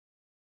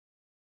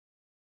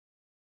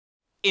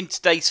In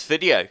today's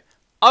video,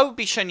 I will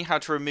be showing you how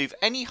to remove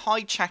any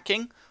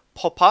hijacking,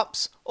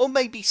 pop-ups, or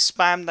maybe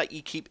spam that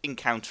you keep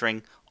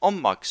encountering on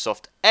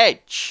Microsoft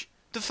Edge.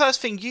 The first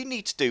thing you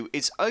need to do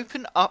is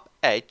open up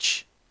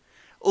Edge.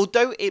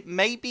 Although it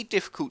may be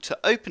difficult to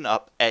open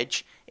up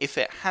Edge if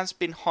it has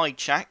been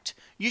hijacked,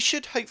 you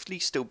should hopefully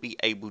still be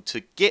able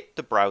to get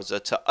the browser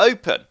to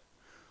open.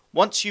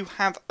 Once you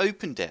have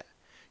opened it,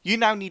 you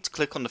now need to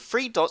click on the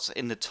three dots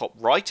in the top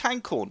right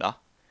hand corner,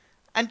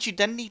 and you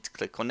then need to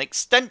click on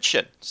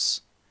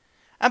extensions.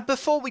 And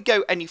before we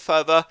go any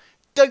further,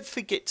 don't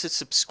forget to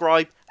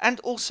subscribe and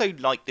also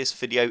like this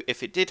video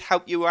if it did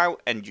help you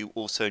out and you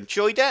also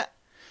enjoyed it.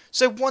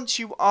 So once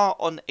you are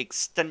on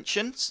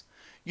extensions,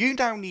 you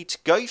now need to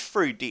go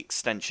through the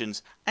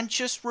extensions and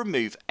just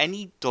remove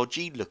any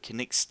dodgy looking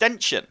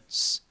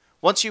extensions.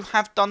 Once you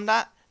have done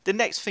that, the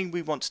next thing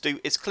we want to do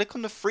is click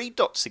on the three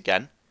dots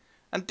again,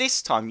 and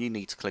this time you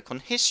need to click on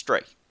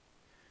history.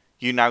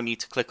 You now need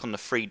to click on the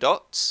three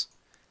dots,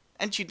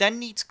 and you then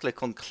need to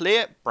click on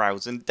clear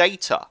browsing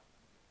data.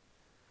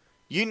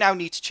 You now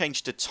need to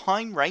change the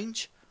time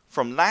range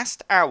from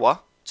last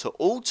hour to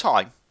all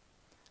time,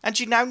 and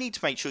you now need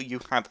to make sure you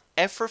have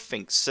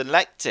everything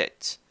selected.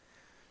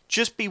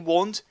 Just be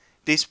warned,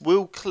 this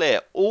will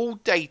clear all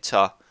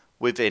data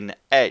within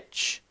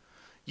Edge.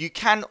 You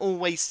can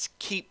always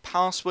keep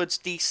passwords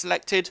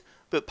deselected,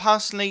 but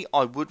personally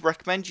I would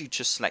recommend you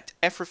just select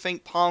everything,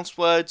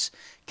 passwords,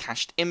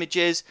 cached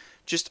images,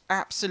 just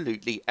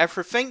absolutely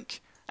everything,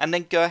 and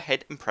then go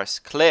ahead and press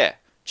clear.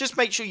 Just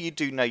make sure you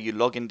do know your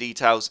login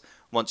details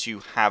once you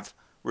have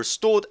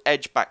restored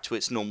Edge back to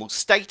its normal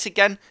state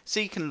again, so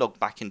you can log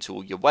back into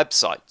all your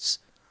websites.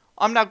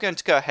 I'm now going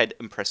to go ahead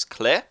and press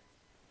clear.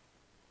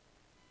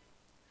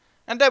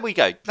 And there we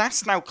go,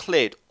 that's now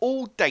cleared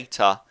all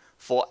data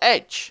for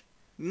Edge.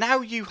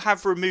 Now you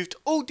have removed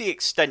all the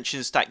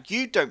extensions that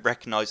you don't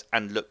recognise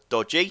and look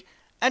dodgy,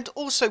 and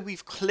also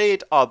we've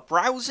cleared our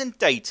browsing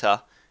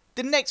data.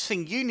 The next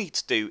thing you need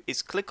to do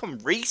is click on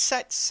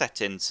Reset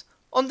Settings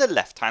on the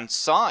left hand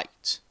side.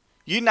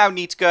 You now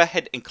need to go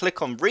ahead and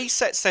click on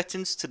Reset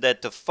Settings to their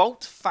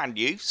default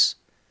values,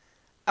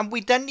 and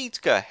we then need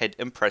to go ahead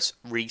and press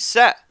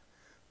Reset.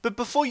 But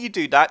before you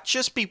do that,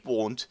 just be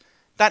warned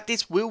that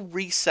this will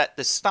reset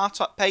the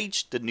startup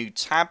page, the new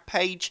tab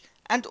page,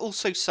 and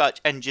also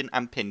search engine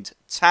and pinned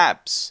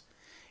tabs.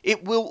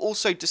 It will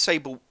also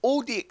disable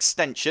all the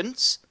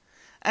extensions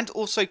and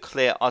also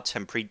clear our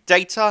temporary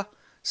data,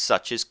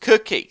 such as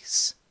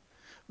cookies.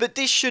 But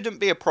this shouldn't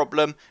be a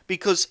problem,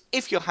 because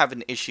if you're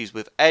having issues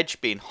with Edge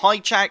being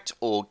hijacked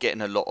or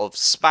getting a lot of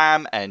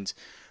spam and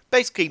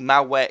basically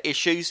malware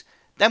issues,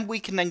 then we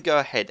can then go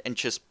ahead and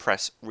just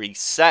press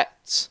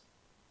reset.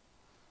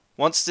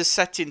 Once the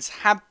settings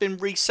have been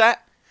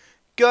reset,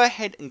 go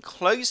ahead and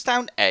close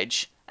down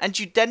Edge, and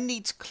you then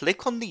need to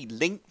click on the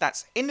link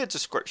that's in the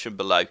description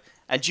below,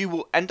 and you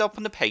will end up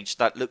on a page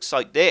that looks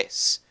like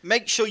this.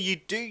 Make sure you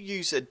do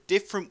use a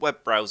different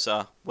web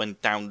browser when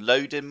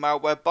downloading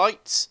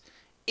Malwarebytes.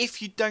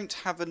 If you don't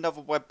have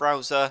another web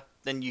browser,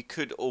 then you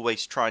could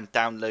always try and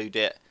download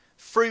it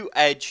through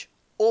Edge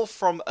or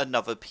from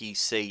another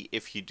PC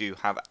if you do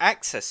have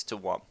access to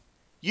one.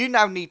 You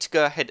now need to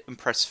go ahead and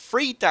press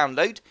free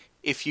download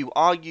if you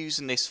are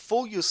using this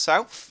for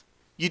yourself.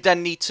 You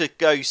then need to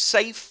go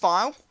save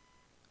file,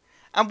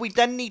 and we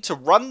then need to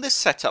run the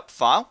setup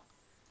file.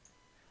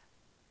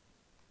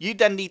 You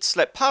then need to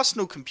select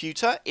personal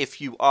computer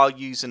if you are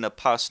using a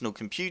personal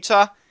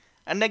computer,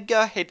 and then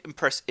go ahead and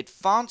press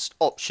advanced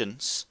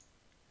options,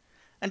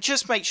 and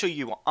just make sure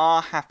you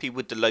are happy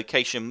with the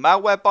location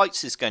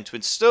Malwarebytes is going to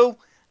install,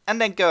 and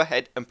then go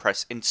ahead and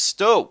press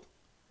install.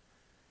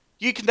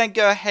 You can then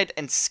go ahead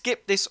and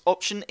skip this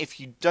option if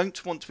you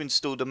don't want to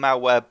install the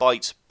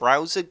Malwarebytes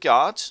browser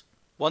guard.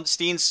 Once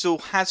the install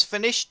has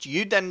finished,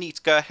 you then need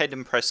to go ahead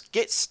and press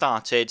get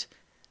started,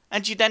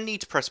 and you then need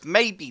to press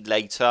maybe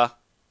later,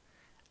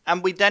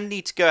 and we then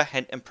need to go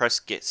ahead and press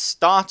get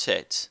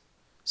started.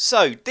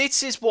 So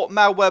this is what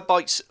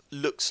Malwarebytes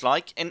looks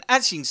like, and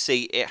as you can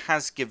see, it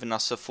has given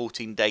us a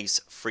 14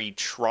 days free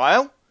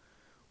trial.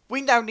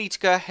 We now need to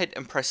go ahead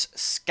and press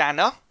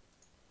scanner,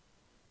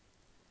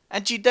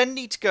 and you then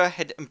need to go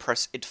ahead and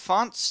press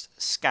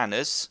advanced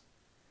scanners,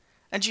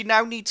 and you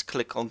now need to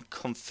click on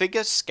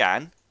configure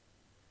scan,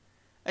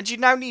 and you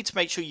now need to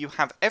make sure you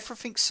have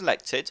everything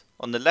selected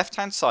on the left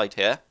hand side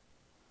here,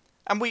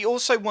 and we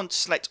also want to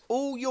select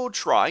all your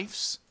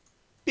drives,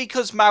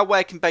 because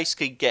malware can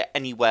basically get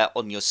anywhere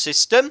on your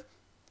system.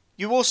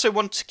 You also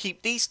want to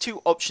keep these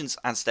two options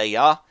as they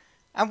are,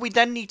 and we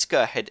then need to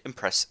go ahead and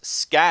press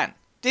scan.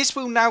 This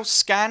will now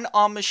scan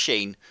our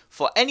machine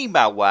for any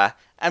malware,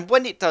 and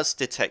when it does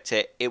detect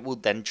it, it will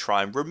then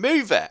try and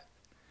remove it.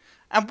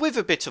 And with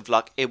a bit of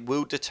luck, it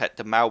will detect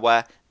the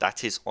malware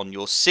that is on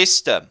your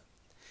system.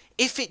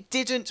 If it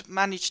didn't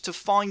manage to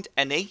find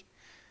any,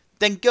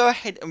 then go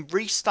ahead and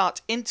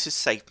restart into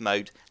safe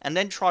mode and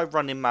then try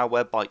running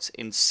Malwarebytes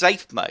in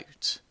safe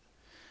mode.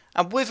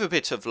 And with a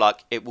bit of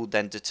luck, it will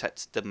then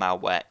detect the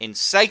malware in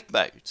safe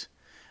mode.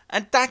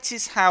 And that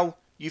is how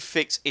you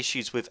fix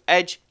issues with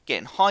Edge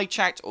getting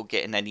hijacked or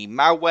getting any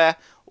malware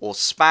or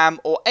spam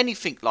or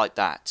anything like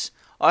that.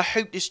 I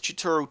hope this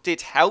tutorial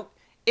did help.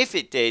 If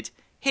it did,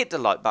 hit the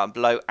like button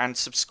below and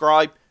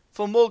subscribe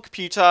for more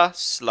computer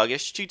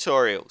sluggish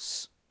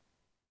tutorials.